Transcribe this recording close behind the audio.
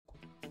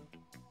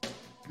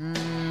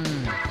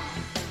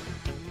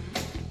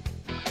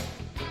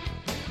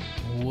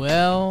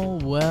Well.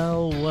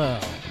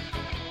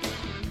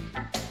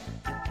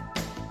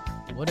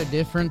 What a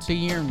difference a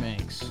year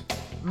makes.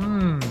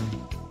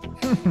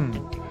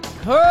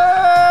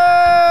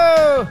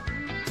 Oh!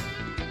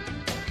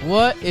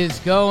 What is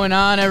going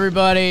on,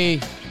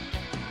 everybody?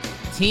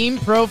 Team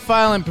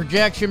profile and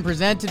projection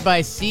presented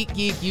by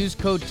SeatGeek. Use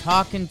code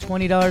TALKIN,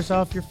 $20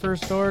 off your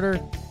first order.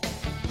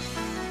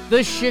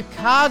 The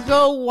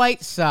Chicago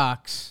White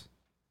Sox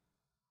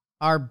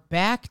are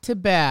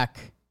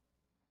back-to-back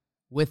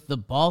with the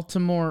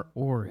Baltimore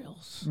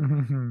Orioles.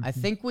 I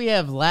think we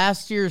have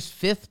last year's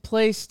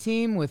fifth-place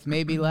team with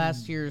maybe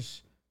last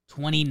year's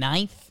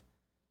 29th,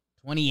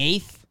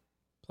 28th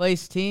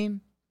place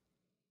team.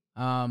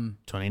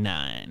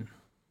 29.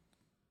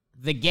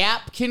 The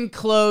gap can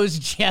close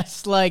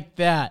just like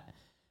that.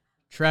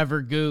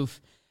 Trevor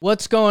Goof.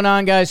 What's going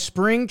on, guys?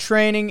 Spring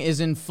training is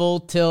in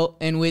full tilt,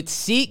 and with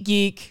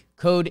SeatGeek,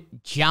 code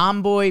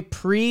JOHNBOY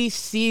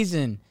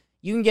preseason,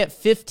 you can get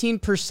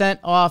 15%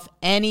 off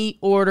any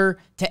order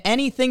to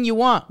anything you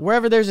want,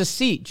 wherever there's a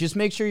seat. Just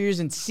make sure you're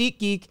using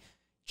SeatGeek,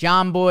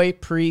 JOHNBOY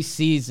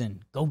preseason.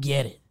 Go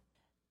get it.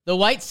 The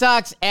White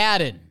Sox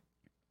added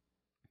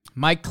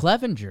Mike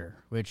Clevenger,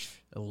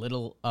 which a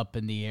little up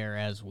in the air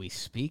as we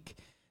speak.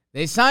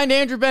 They signed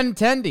Andrew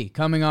Benintendi,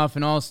 coming off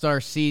an all-star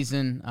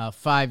season,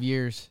 5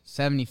 years,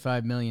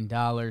 $75 million.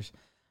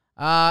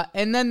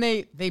 And then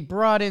they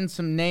brought in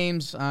some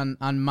names on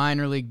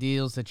minor league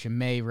deals that you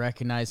may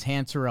recognize.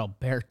 Hanser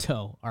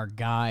Alberto, our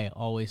guy,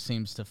 always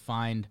seems to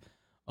find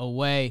a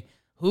way.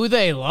 Who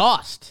they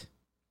lost?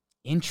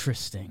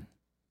 Interesting.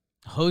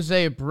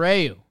 Jose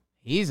Abreu,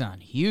 he's on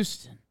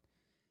Houston.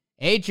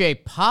 A.J.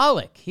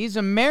 Pollock, he's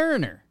a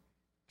Mariner.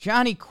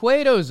 Johnny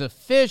Cueto's a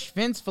Fish.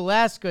 Vince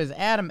Velasquez,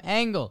 Adam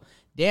Engel,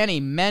 Danny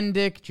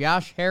Mendick,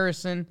 Josh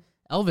Harrison,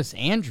 Elvis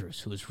Andrus,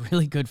 who is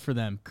really good for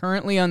them,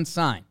 currently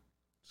unsigned.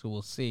 So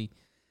we'll see.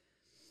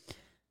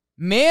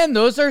 Man,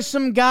 those are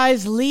some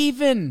guys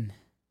leaving,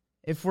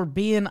 if we're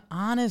being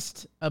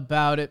honest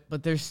about it.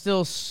 But there's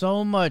still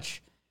so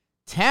much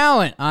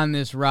talent on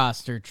this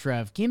roster,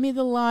 Trev. Give me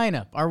the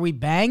lineup. Are we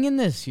banging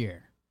this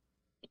year?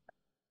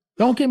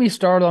 Don't get me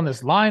started on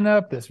this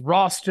lineup, this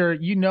roster.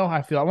 You know how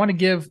I feel. I want to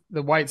give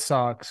the White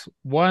Sox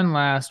one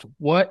last,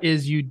 what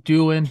is you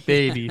doing,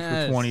 baby,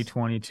 for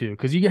 2022?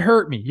 Because you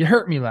hurt me. You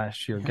hurt me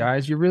last year,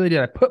 guys. You really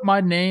did. I put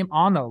my name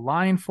on the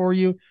line for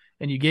you,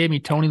 and you gave me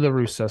Tony La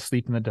Russa,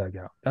 sleep in the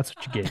dugout. That's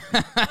what you gave me.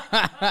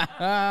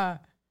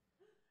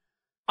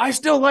 I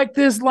still like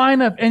this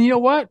lineup. And you know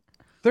what?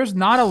 There's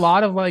not a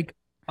lot of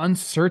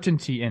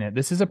uncertainty in it.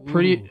 This is a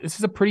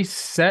pretty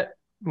set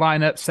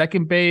lineup.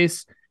 Second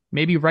base,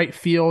 maybe right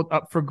field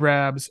up for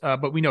grabs.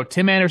 But we know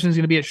Tim Anderson's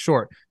going to be at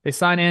short. They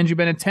signed Andrew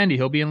Benintendi.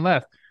 He'll be in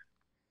left.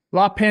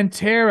 La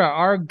Pantera,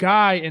 our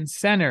guy in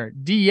center.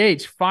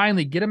 DH,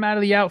 finally, get him out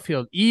of the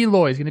outfield.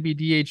 Eloy is going to be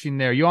DHing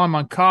there. Yohan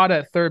Moncada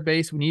at third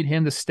base. We need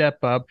him to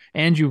step up.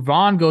 Andrew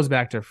Vaughn goes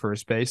back to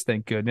first base,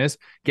 thank goodness.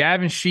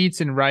 Gavin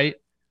Sheets in right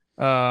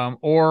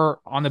or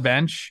on the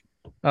bench.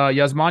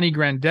 Yasmani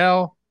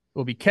Grandal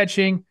will be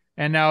catching.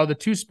 And now the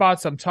two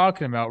spots I'm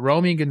talking about,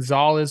 Romy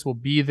Gonzalez will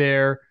be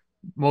there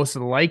most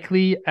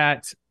likely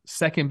at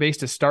second base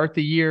to start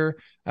the year.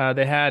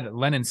 They had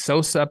Lennon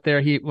Sosa up there.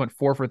 He went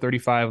 4 for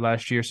 35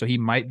 last year, so he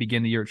might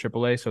begin the year at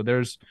AAA. So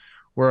there's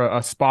where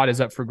a spot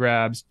is up for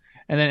grabs.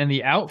 And then in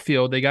the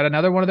outfield, they got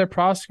another one of their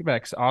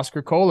prospects,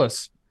 Oscar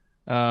Colas.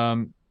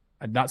 I'm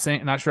not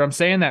sure I'm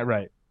saying that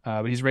right,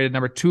 but he's rated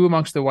number 2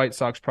 amongst the White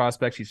Sox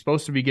prospects. He's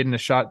supposed to be getting a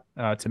shot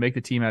to make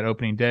the team at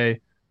opening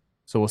day.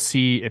 So we'll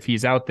see if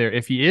he's out there.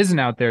 If he isn't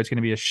out there, it's going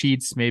to be a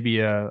Sheets,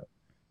 maybe a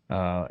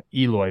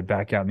Eloy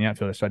back out in the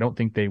outfielder, so I don't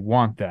think they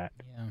want that.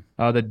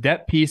 Yeah. The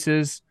depth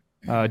pieces,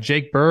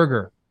 Jake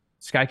Berger.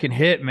 This guy can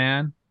hit,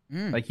 man.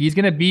 He's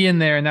going to be in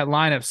there in that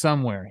lineup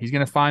somewhere. He's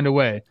going to find a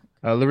way.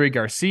 Lurie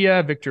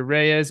Garcia, Victor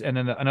Reyes, and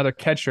then another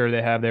catcher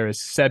they have there is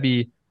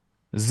Sebi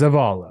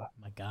Zavala.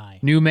 My guy.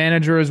 New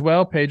manager as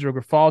well. Pedro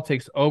Grifal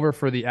takes over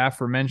for the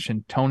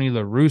aforementioned Tony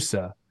La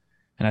Russa,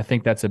 and I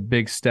think that's a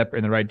big step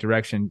in the right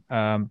direction.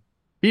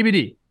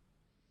 BBD.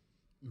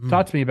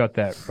 Talk to me about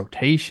that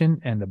rotation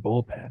and the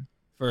bullpen.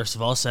 First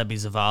of all, Sebi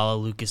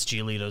Zavala, Lucas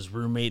Giolito's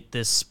roommate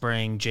this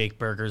spring, Jake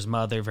Berger's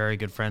mother, very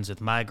good friends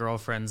with my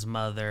girlfriend's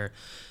mother.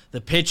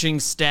 The pitching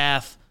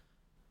staff,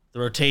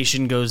 the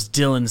rotation goes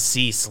Dylan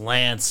Cease,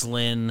 Lance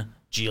Lynn,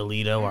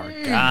 Giolito, our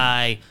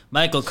guy,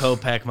 Michael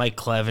Kopech, Mike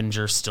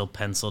Clevenger still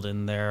penciled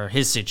in there.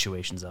 His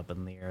situation's up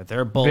in the air.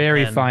 Their bullpen,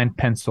 very fine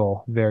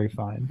pencil, very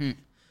fine.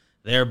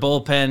 Their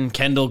bullpen,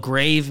 Kendall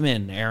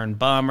Graveman, Aaron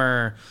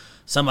Bummer,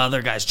 some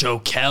other guys, Joe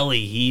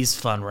Kelly, he's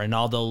fun.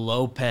 Reynaldo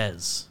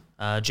Lopez.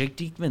 Jake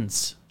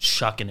Diekman's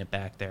chucking it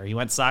back there. He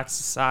went Sox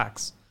to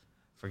Sox.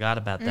 Forgot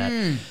about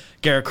that.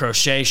 Garrett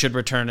Crochet should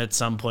return at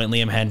some point.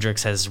 Liam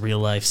Hendricks has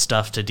real-life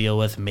stuff to deal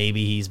with.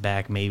 Maybe he's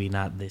back, maybe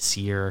not this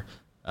year.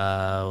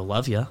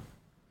 Love ya.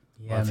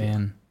 Yeah, love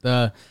man.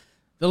 You.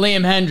 The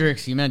Liam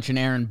Hendricks, you mentioned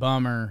Aaron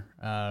Bummer,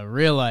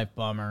 real-life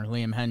Bummer.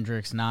 Liam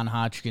Hendricks,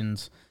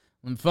 non-Hodgkin's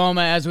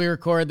Lymphoma, as we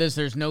record this,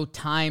 there's no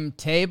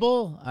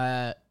timetable.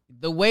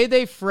 The way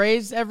they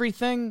phrased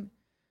everything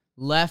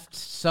left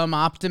some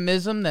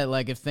optimism that,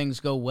 like, if things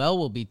go well,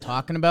 we'll be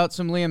talking about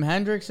some Liam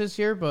Hendriks this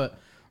year. But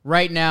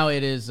right now,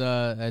 it is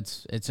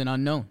it's an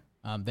unknown.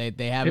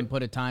 They haven't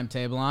put a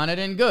timetable on it,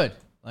 and good.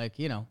 Like,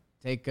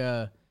 take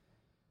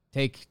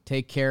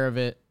care of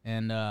it,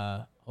 and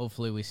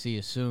hopefully we see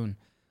you soon.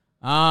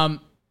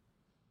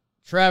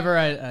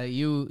 Trevor,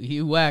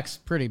 you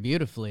waxed pretty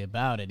beautifully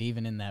about it,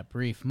 even in that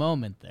brief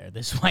moment there.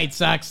 This White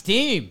Sox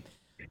team.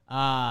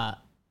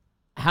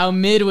 How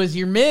mid was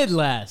your mid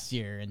last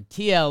year? And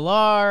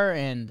TLR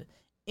and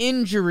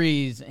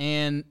injuries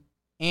and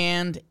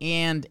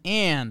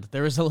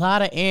there was a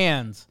lot of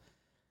ands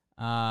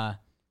that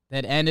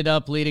ended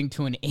up leading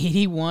to an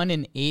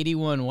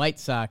 81-81 White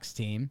Sox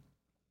team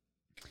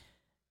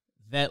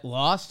that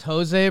lost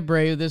Jose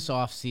Abreu this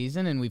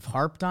offseason, and we've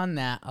harped on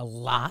that a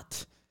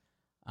lot.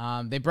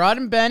 They brought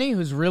in Benny,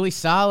 who's really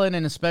solid,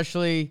 and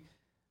especially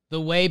the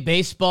way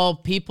baseball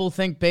people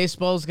think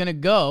baseball is going to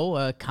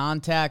go.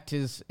 Contact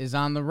is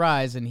on the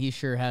rise, and he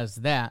sure has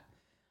that.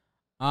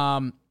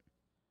 For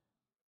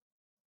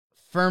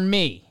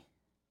me,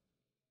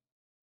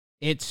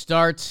 it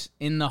starts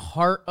in the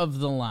heart of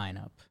the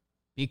lineup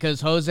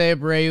because Jose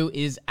Abreu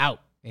is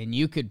out, and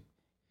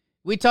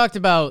we talked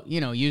about,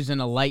 using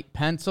a light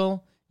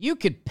pencil. You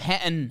could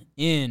pen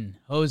in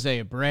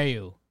Jose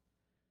Abreu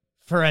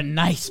for a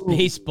nice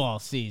baseball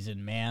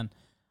season, man.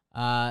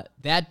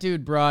 That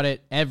dude brought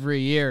it every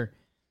year.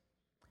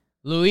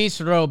 Luis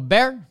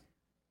Robert,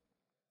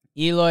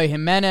 Eloy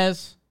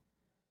Jimenez,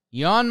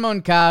 Yoan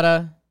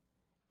Moncada,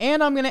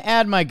 and I'm going to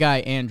add my guy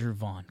Andrew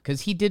Vaughn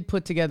because he did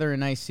put together a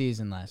nice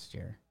season last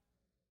year.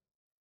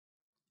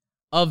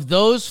 Of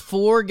those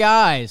four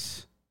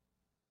guys,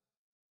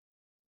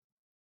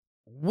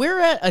 we're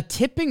at a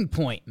tipping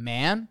point,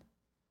 man.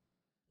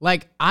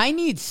 Like, I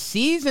need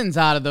seasons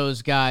out of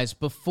those guys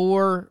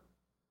before,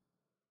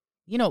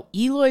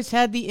 Eloy's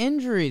had the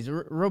injuries.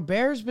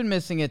 Robert's been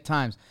missing at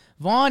times.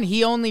 Vaughn,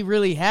 he only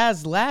really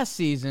has last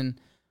season.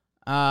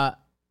 And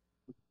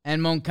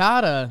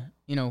Moncada,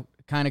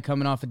 kind of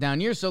coming off a down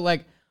year. So,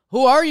 like,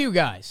 who are you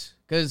guys?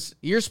 Because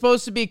you're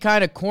supposed to be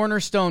kind of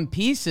cornerstone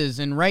pieces,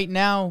 and right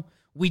now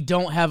we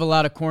don't have a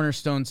lot of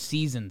cornerstone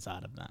seasons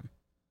out of them.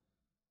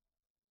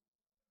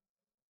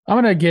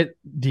 I'm going to get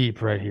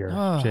deep right here,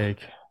 Jake.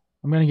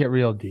 I'm going to get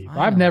real deep.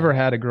 I've never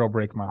had a girl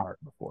break my heart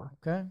before.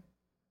 Okay.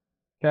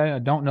 I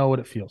don't know what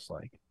it feels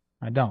like.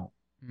 I don't.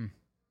 The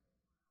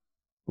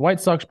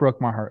White Sox broke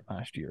my heart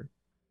last year.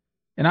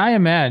 And I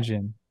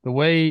imagine the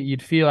way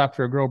you'd feel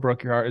after a girl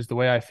broke your heart is the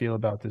way I feel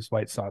about this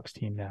White Sox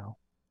team now.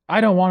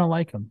 I don't want to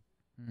like them.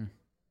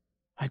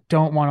 I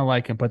don't want to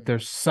like them, but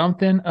there's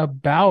something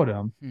about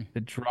them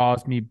that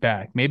draws me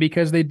back. Maybe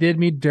because they did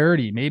me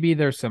dirty. Maybe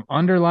there's some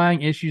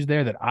underlying issues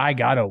there that I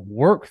got to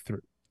work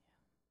through.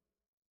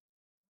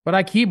 But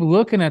I keep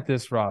looking at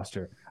this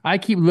roster. I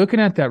keep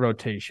looking at that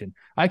rotation.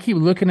 I keep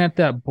looking at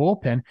that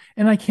bullpen,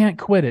 and I can't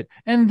quit it.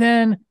 And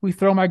then we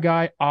throw my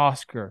guy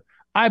Oscar.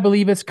 I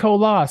believe it's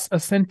Colas,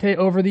 Ascente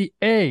over the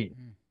A.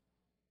 You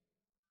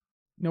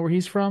know where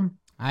he's from?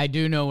 I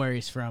do know where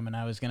he's from, and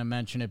I was going to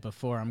mention it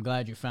before. I'm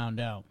glad you found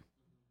out.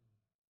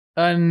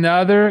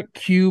 Another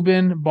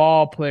Cuban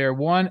ball player.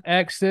 One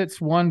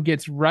exits, one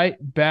gets right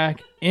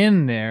back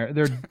in there.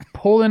 They're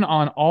pulling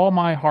on all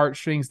my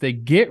heartstrings. They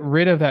get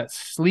rid of that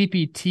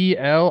sleepy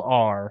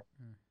TLR,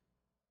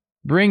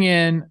 bring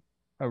in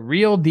a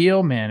real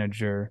deal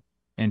manager,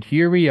 and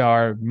here we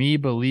are, me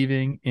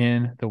believing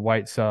in the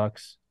White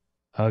Sox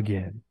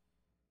again.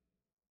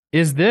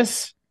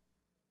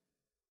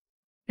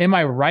 Am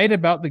I right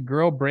about the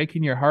girl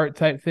breaking your heart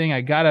type thing?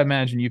 I got to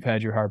imagine you've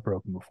had your heart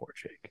broken before,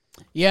 Jake.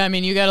 Yeah, I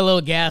mean, you got a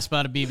little gasp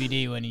out of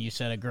BBD when you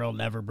said a girl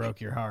never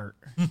broke your heart.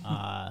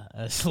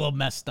 It's a little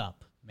messed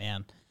up,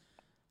 man.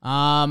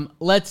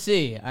 Let's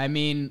see. I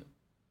mean,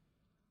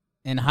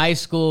 in high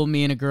school,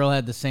 me and a girl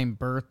had the same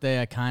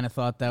birthday. I kind of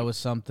thought that was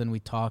something. We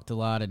talked a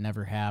lot. It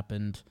never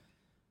happened.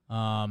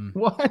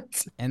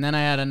 What? And then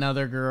I had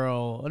another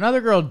girl.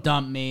 Another girl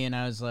dumped me, and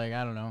I was like,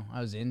 I don't know.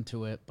 I was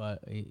into it,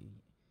 but you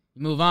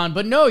move on.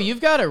 But no,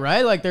 you've got it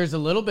right. Like, there's a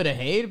little bit of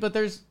hate, but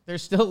there's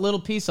still a little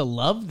piece of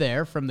love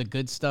there from the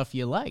good stuff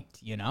you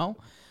liked,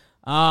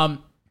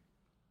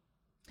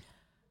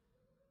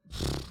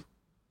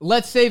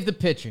 Let's save the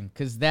pitching,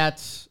 because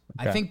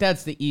I think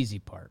that's the easy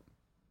part.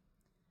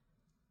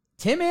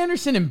 Tim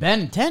Anderson and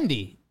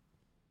Benintendi,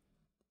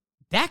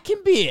 that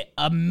can be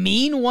a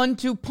mean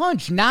 1-2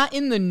 punch, not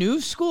in the new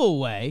school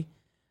way,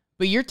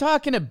 but you're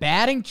talking a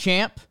batting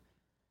champ.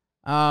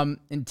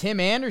 And Tim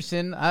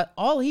Anderson,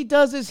 all he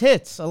does is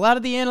hits. A lot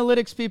of the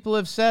analytics people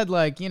have said,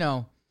 like,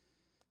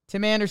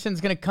 Tim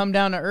Anderson's going to come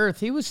down to earth.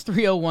 He was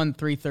 301,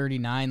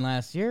 339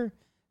 last year.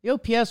 The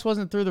OPS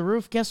wasn't through the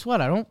roof. Guess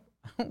what? I don't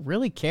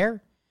really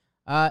care.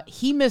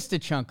 He missed a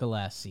chunk of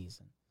last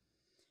season.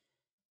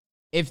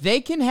 If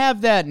they can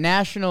have that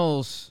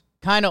Nationals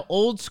kind of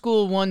old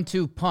school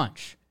 1-2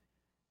 punch,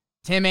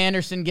 Tim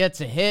Anderson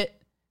gets a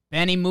hit,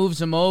 Benny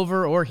moves him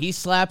over or he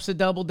slaps a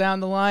double down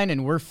the line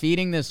and we're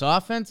feeding this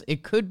offense,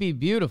 it could be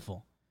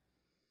beautiful.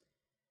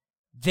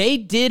 They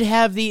did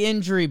have the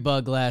injury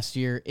bug last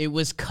year. It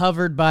was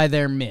covered by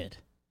their mid.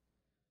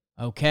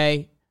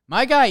 Okay?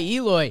 My guy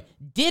Eloy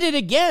did it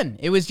again.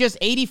 It was just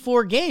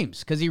 84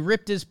 games because he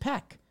ripped his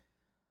pec.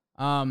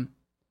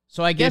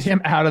 So I guess get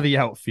him out of the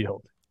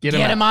outfield. Get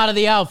him out of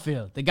the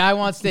outfield. The guy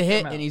wants to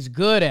hit, and he's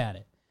good at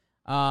it.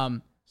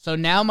 So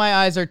now my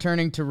eyes are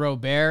turning to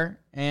Robert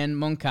and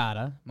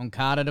Moncada.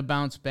 Moncada to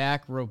bounce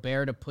back.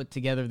 Robert to put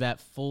together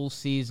that full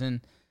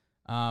season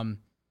that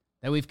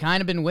we've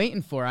kind of been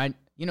waiting for.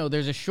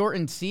 There's a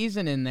shortened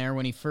season in there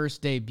when he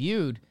first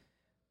debuted,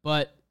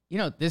 but,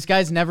 this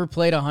guy's never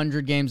played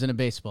 100 games in a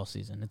baseball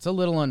season. It's a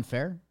little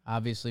unfair,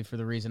 obviously, for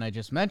the reason I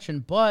just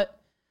mentioned, but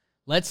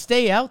let's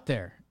stay out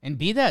there and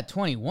be that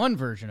 21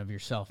 version of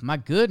yourself. My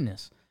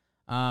goodness.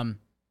 And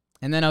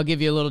then I'll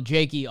give you a little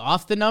Jakey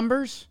off the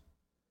numbers.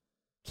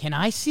 Can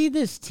I see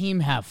this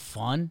team have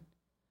fun?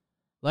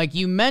 Like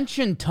you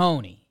mentioned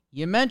Tony.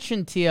 You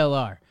mentioned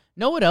TLR.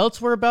 Know what else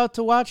we're about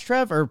to watch,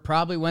 Trev? Or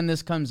probably when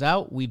this comes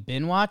out, we've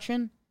been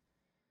watching?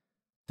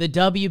 The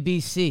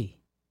WBC.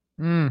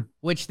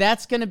 Which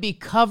that's going to be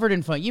covered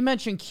in fun. You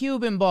mentioned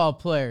Cuban ball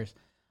players.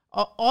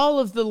 All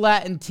of the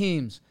Latin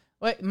teams.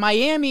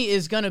 Miami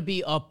is going to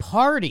be a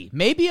party,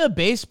 maybe a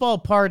baseball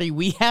party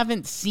we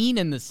haven't seen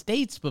in the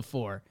States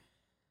before.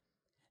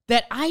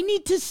 That I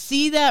need to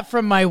see that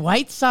from my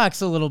White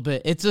Sox a little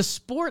bit. It's a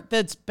sport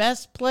that's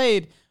best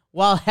played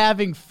while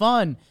having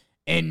fun.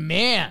 And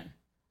man,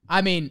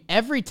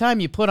 every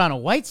time you put on a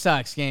White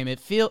Sox game, it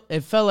felt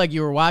like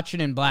you were watching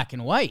in black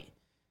and white.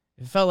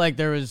 It felt like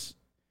there was,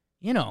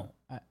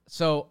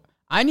 so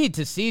I need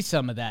to see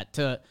some of that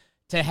to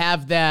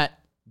have that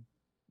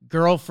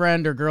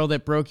girlfriend or girl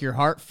that broke your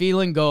heart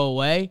feeling go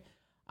away.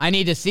 I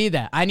need to see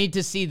that. I need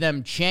to see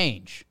them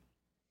change,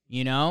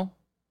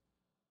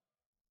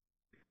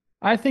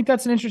 I think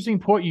that's an interesting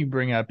point you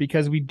bring up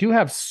because we do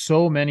have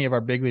so many of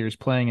our big leaguers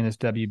playing in this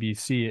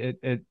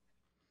WBC.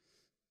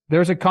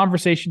 There's a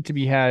conversation to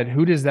be had.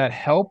 Who does that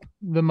help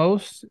the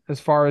most as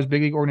far as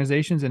big league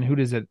organizations and who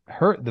does it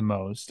hurt the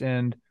most?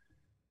 And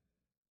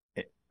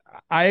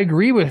I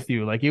agree with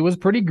you. Like, it was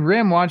pretty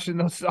grim watching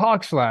those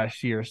Sox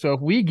last year. So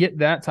if we get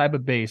that type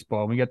of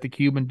baseball, we got the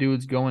Cuban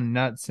dudes going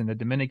nuts and the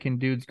Dominican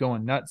dudes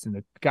going nuts and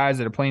the guys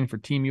that are playing for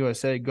Team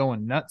USA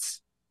going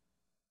nuts,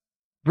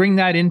 bring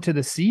that into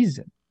the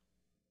season.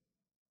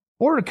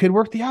 Or it could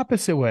work the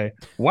opposite way.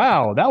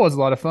 Wow, that was a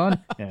lot of fun,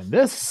 and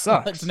this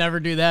sucks. Let's never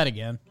do that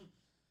again.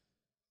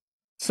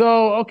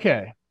 So,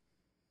 okay.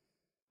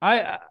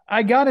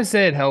 I got to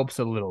say it helps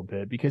a little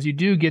bit because you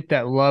do get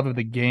that love of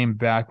the game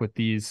back with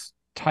these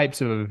types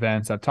of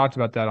events. I've talked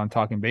about that on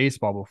Talking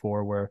Baseball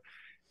before, where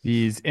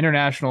these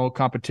international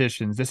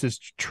competitions, this is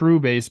true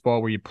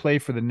baseball where you play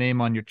for the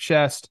name on your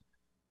chest.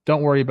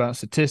 Don't worry about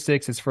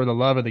statistics. It's for the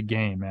love of the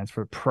game, man. It's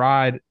for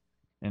pride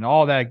and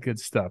all that good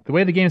stuff. The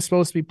way the game is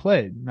supposed to be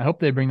played. And I hope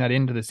they bring that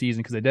into the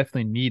season because they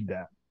definitely need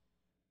that.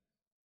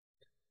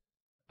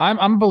 I'm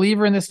a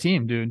believer in this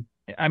team, dude.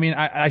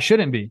 I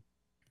shouldn't be.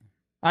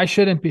 But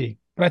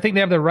I think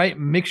they have the right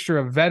mixture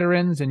of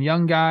veterans and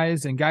young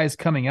guys and guys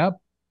coming up.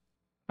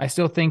 I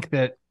still think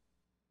that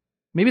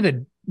maybe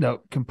the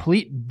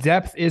complete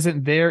depth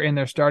isn't there in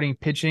their starting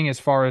pitching as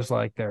far as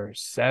like their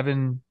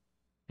 7,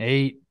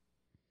 8,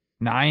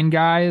 9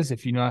 guys,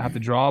 if you have to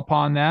draw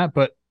upon that.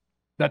 But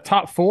that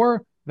top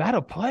 4,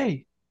 that'll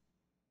play.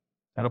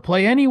 That'll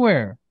play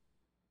anywhere.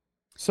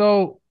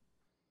 So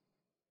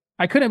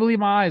I couldn't believe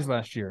my eyes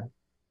last year.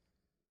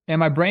 And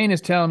my brain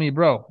is telling me,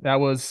 bro, that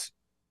was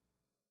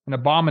an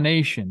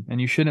abomination and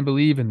you shouldn't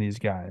believe in these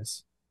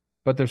guys.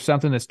 But there's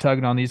something that's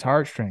tugging on these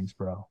heartstrings,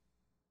 bro.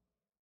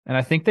 And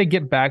I think they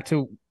get back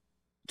to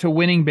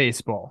winning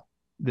baseball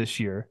this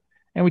year.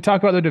 And we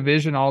talk about their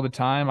division all the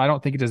time. I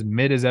don't think it's as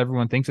mid as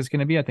everyone thinks it's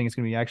going to be. I think it's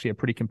going to be actually a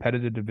pretty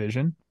competitive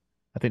division.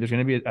 I think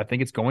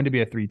it's going to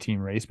be a 3-team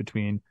race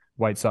between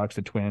White Sox,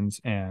 the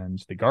Twins,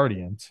 and the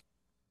Guardians.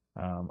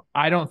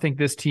 I don't think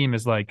this team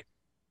is like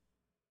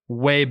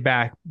way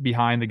back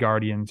behind the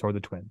Guardians or the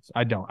Twins.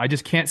 I don't. I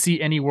just can't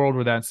see any world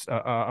where that's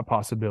a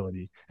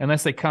possibility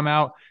unless they come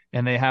out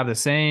and they have the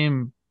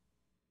same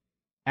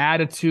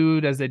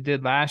attitude as they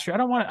did last year. I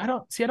don't want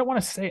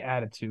to say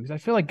attitude because I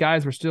feel like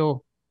guys were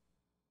still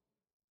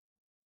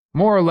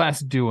more or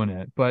less doing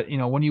it. But,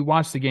 when you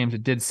watch the games,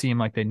 it did seem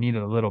like they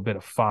needed a little bit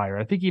of fire.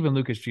 I think even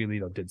Lucas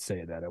Giolito did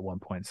say that at one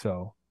point.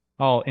 So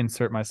I'll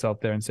insert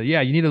myself there and say,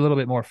 yeah, you need a little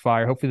bit more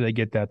fire. Hopefully they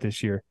get that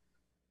this year.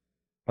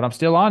 But I'm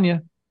still on you.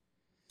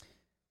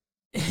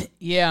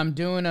 Yeah, I'm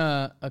doing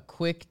a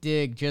quick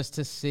dig just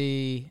to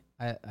see.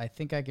 I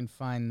think I can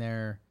find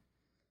their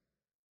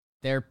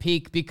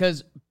peak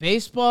because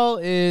baseball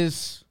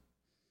is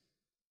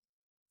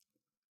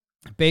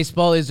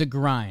a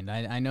grind.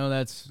 I know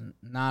that's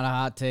not a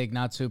hot take,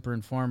 not super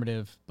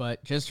informative,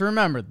 but just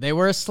remember, they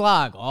were a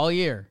slog all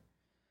year.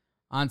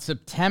 On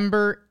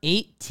September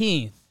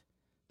 18th,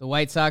 the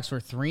White Sox were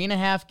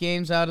 3.5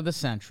 games out of the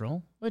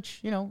Central,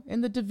 which,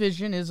 in the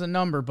division is a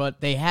number,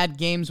 but they had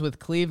games with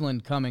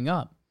Cleveland coming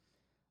up.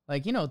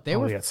 Like, they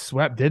were They got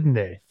swept, didn't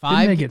they? five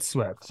Didn't they get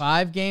swept?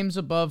 5 games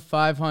above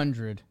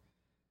 500.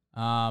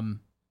 And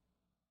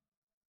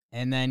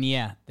then,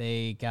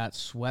 they got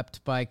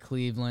swept by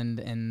Cleveland,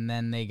 and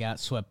then they got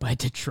swept by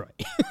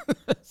Detroit.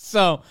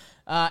 So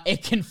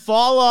it can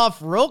fall off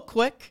real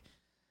quick.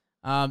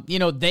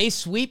 They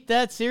sweep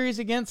that series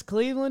against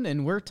Cleveland,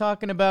 and we're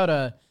talking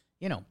about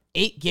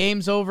 8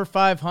 games over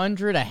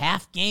 500, a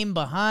half game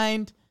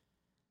behind.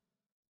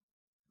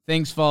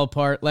 Things fall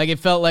apart. Like it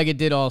felt like it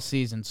did all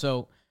season.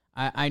 So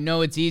I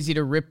know it's easy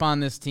to rip on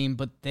this team,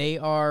 but they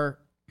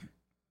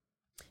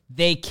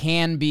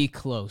can be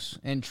close.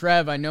 And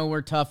Trev, I know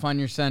we're tough on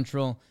your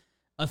Central.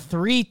 A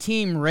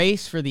 3-team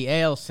race for the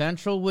AL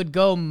Central would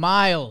go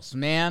miles,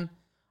 man.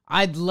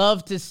 I'd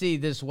love to see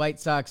this White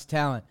Sox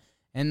talent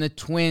and the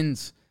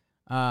Twins,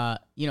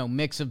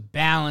 mix of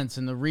balance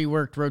and the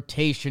reworked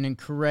rotation and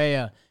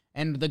Correa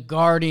and the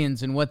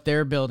Guardians and what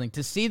they're building.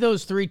 To see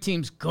those 3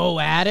 teams go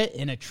at it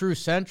in a true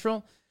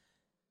Central,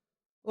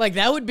 like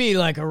that would be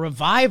like a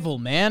revival,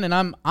 man.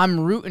 And I'm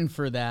rooting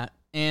for that.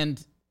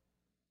 And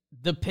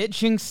the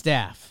pitching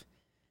staff,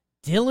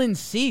 Dylan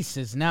Cease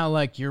is now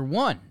like your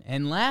 1.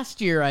 And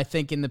last year, I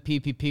think in the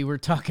PPP, we're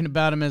talking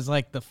about him as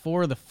like the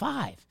 4 or the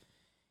 5.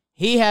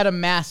 He had a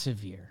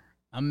massive year,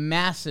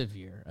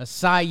 a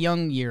Cy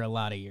Young year, a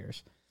lot of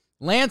years.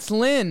 Lance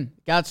Lynn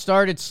got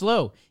started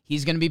slow.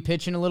 He's going to be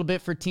pitching a little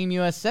bit for Team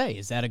USA.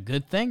 Is that a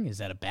good thing? Is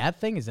that a bad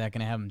thing? Is that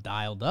going to have him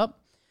dialed up?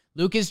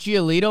 Lucas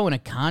Giolito in a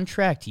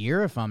contract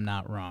year, if I'm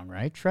not wrong,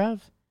 right,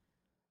 Trev?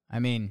 I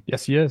mean,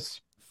 yes, he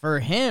is. For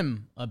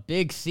him, a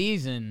big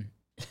season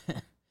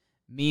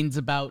means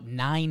about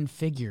 9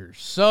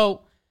 figures.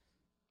 So,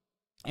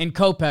 and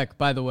Kopech,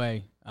 by the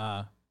way,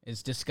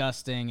 is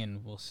disgusting,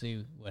 and we'll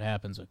see what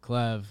happens with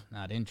Clev.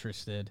 Not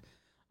interested.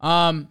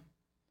 The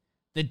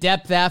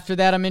depth after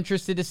that, I'm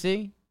interested to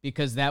see,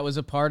 because that was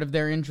a part of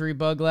their injury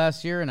bug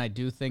last year, and I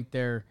do think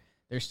their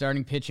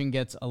starting pitching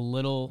gets a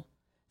little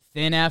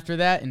thin after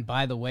that. And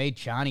by the way,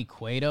 Johnny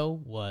Cueto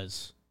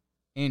was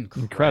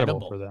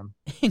incredible for them.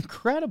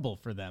 Incredible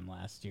for them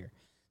last year.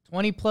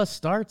 20-plus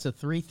starts, a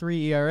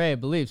 3.3 ERA, I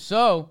believe.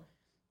 So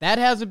that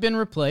hasn't been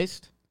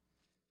replaced.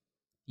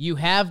 You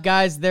have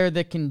guys there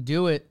that can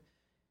do it.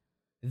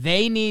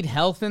 They need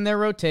health in their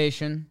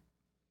rotation,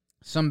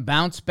 some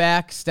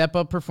bounce-back,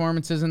 step-up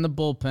performances in the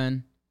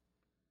bullpen.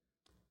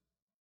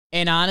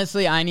 And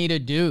honestly, I need a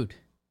dude.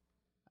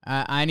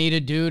 I need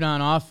a dude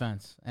on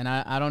offense. And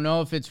I don't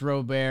know if it's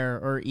Robert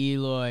or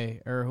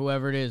Eloy or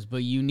whoever it is,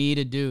 but you need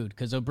a dude,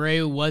 because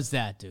Abreu was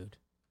that dude.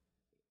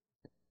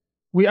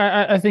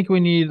 I think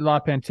we need La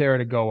Pantera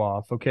to go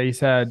off. Okay,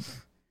 he's had,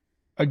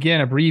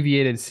 again,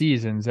 abbreviated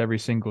seasons every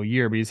single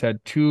year, but he's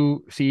had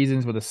 2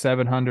 seasons with a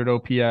 700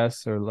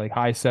 OPS, or like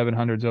high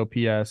 700s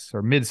OPS,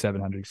 or mid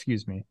 700,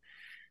 excuse me,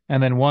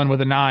 and then 1 with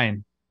a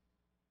 9.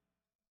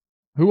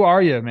 Who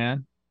are you,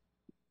 man?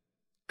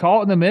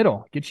 Call it in the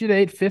middle. Get you to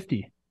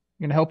 850.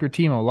 Going to help your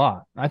team a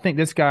lot. I think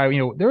this guy,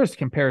 there was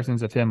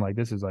comparisons of him like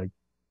this is like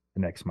the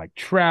next Mike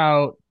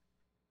Trout,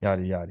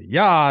 yada, yada,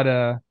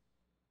 yada.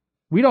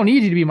 We don't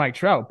need you to be Mike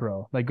Trout,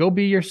 bro. Like, go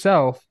be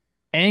yourself,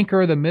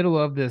 anchor the middle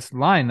of this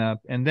lineup,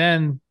 and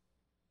then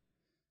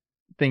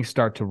things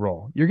start to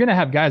roll. You're going to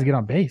have guys get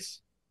on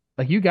base.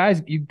 Like, you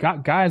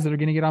got guys that are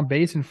going to get on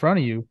base in front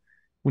of you.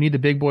 We need the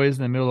big boys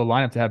in the middle of the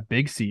lineup to have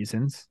big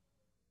seasons.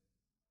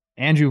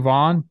 Andrew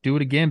Vaughn, do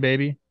it again,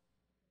 baby.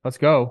 Let's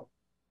go.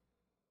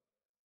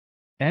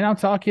 And I'm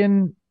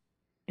talking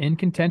in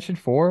contention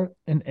for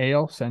an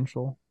AL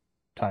Central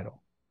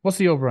title. What's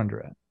the over-under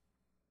at?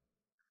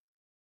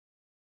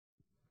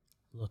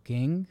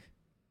 Looking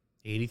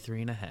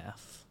 83.5.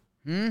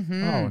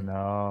 Mm-hmm. Oh,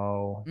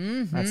 no.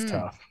 Mm-hmm. That's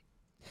tough.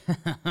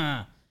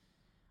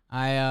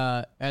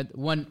 I at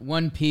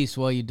one piece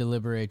while you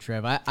deliberate,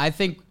 Trev. I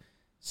think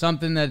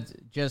something that's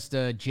just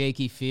a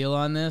Jakey feel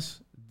on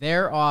this.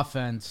 Their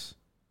offense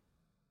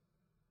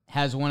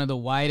has one of the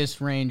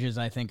widest ranges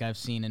I think I've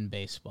seen in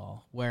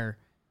baseball, where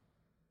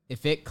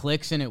if it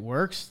clicks and it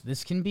works,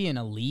 this can be an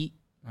elite,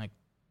 like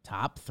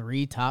top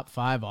 3, top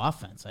 5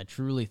 offense. I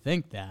truly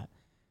think that.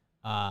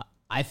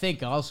 I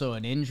think also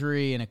an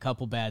injury and a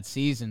couple bad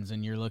seasons,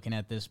 and you're looking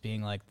at this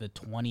being like the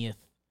 20th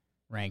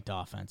ranked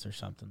offense or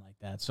something like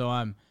that. So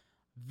I'm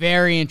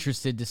very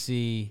interested to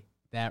see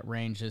that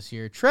range this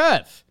year.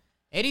 Trev,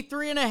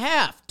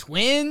 83.5.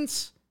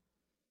 Twins,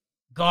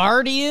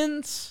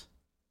 Guardians,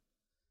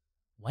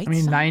 White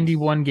Sox.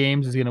 91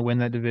 games is going to win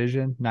that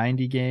division.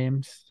 90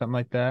 games, something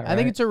like that. I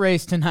think it's a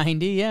race to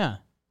 90, yeah.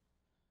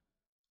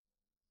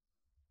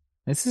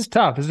 This is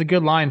tough. This is a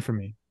good line for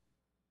me.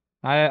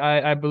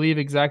 I believe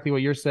exactly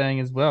what you're saying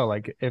as well.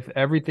 Like, if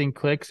everything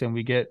clicks and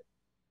we get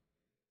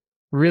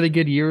really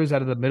good years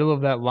out of the middle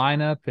of that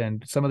lineup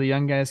and some of the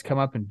young guys come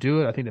up and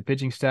do it, I think the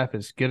pitching staff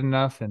is good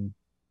enough and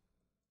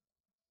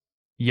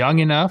young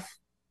enough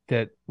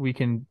that we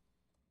can,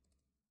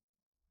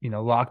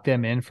 lock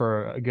them in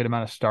for a good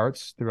amount of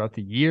starts throughout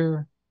the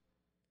year.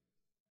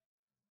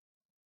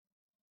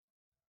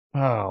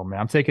 Oh, man,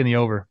 I'm taking the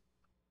over.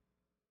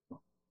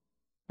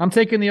 I'm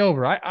taking the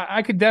over.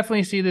 I could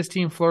definitely see this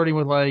team flirting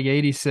with like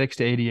 86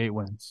 to 88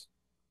 wins.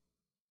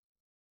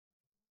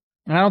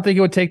 And I don't think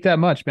it would take that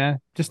much, man.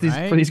 Just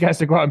for these guys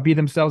to go out and be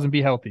themselves and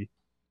be healthy.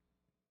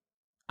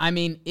 I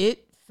mean,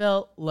 it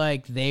felt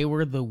like they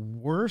were the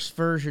worst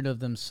version of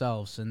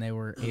themselves, and they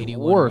were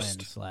 81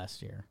 wins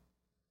last year.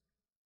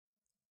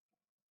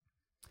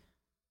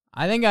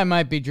 I think I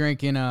might be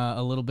drinking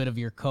a little bit of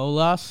your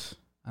Colas.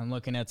 I'm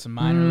looking at some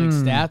minor league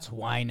stats.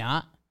 Why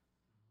not?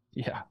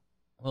 Yeah.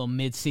 A little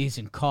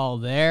midseason call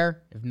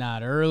there, if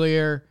not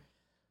earlier.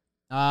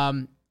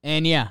 And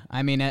yeah,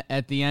 I mean,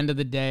 at the end of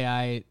the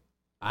day,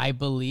 I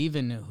believe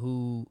in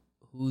who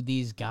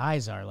these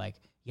guys are. Like,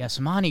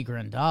 Yasmani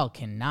Grandal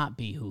cannot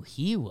be who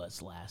he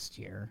was last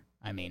year.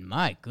 I mean,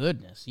 my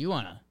goodness, you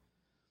wanna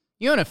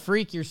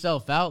freak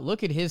yourself out?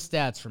 Look at his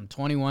stats from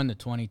 21 to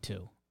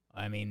 22.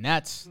 I mean,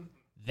 that's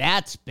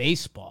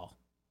baseball.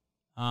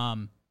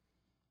 I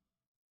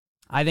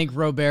think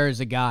Robert is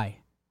a guy.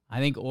 I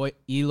think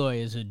Eloy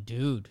is a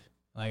dude.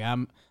 Like,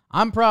 I'm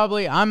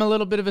a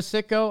little bit of a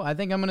sicko. I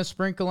think I'm gonna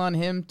sprinkle on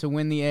him to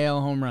win the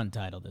AL home run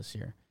title this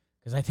year.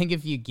 Because I think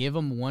if you give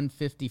him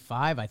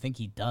 155, I think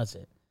he does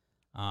it.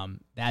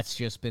 That's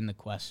just been the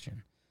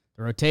question.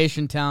 The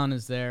rotation talent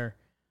is there.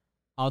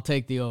 I'll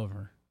take the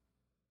over.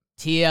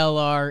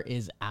 TLR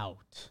is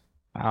out.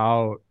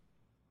 Out.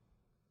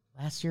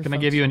 Last year. Can I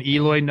give you an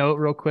Eloy note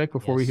real quick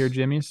before we hear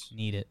Jimmy's?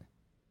 Need it.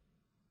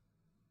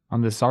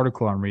 On this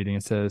article I'm reading,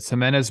 it says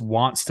Jimenez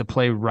wants to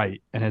play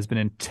right and has been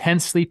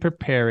intensely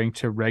preparing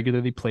to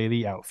regularly play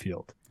the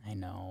outfield. I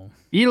know.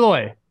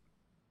 Eloy,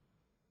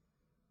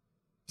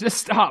 just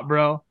stop,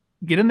 bro.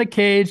 Get in the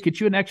cage, get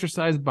you an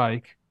exercise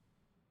bike,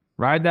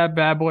 ride that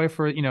bad boy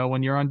for,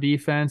 when you're on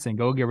defense, and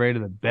go get ready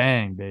to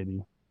bang,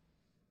 baby.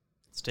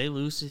 Stay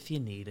loose if you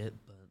need it,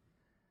 but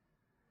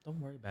don't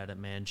worry about it,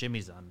 man.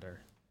 Jimmy's under.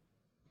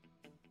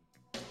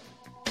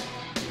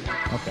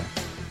 Okay.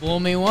 Fool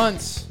me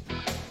once.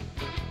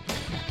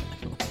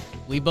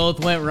 We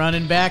both went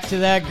running back to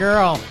that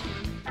girl.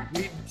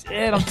 We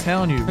did, I'm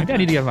telling you. Maybe I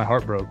need to get my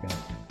heart broken.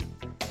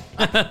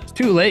 It's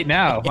too late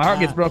now. My heart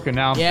gets broken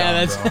now.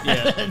 That's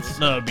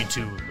no, it'd be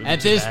too. At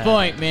this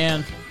point,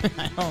 man.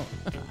 I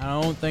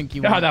don't think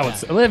you want that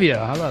was Olivia.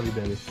 I love you,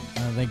 baby. I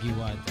don't think you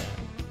want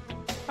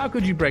that. How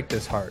could you break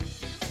this heart?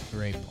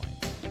 Great point.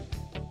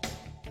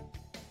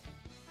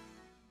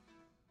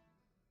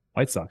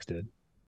 White Sox did.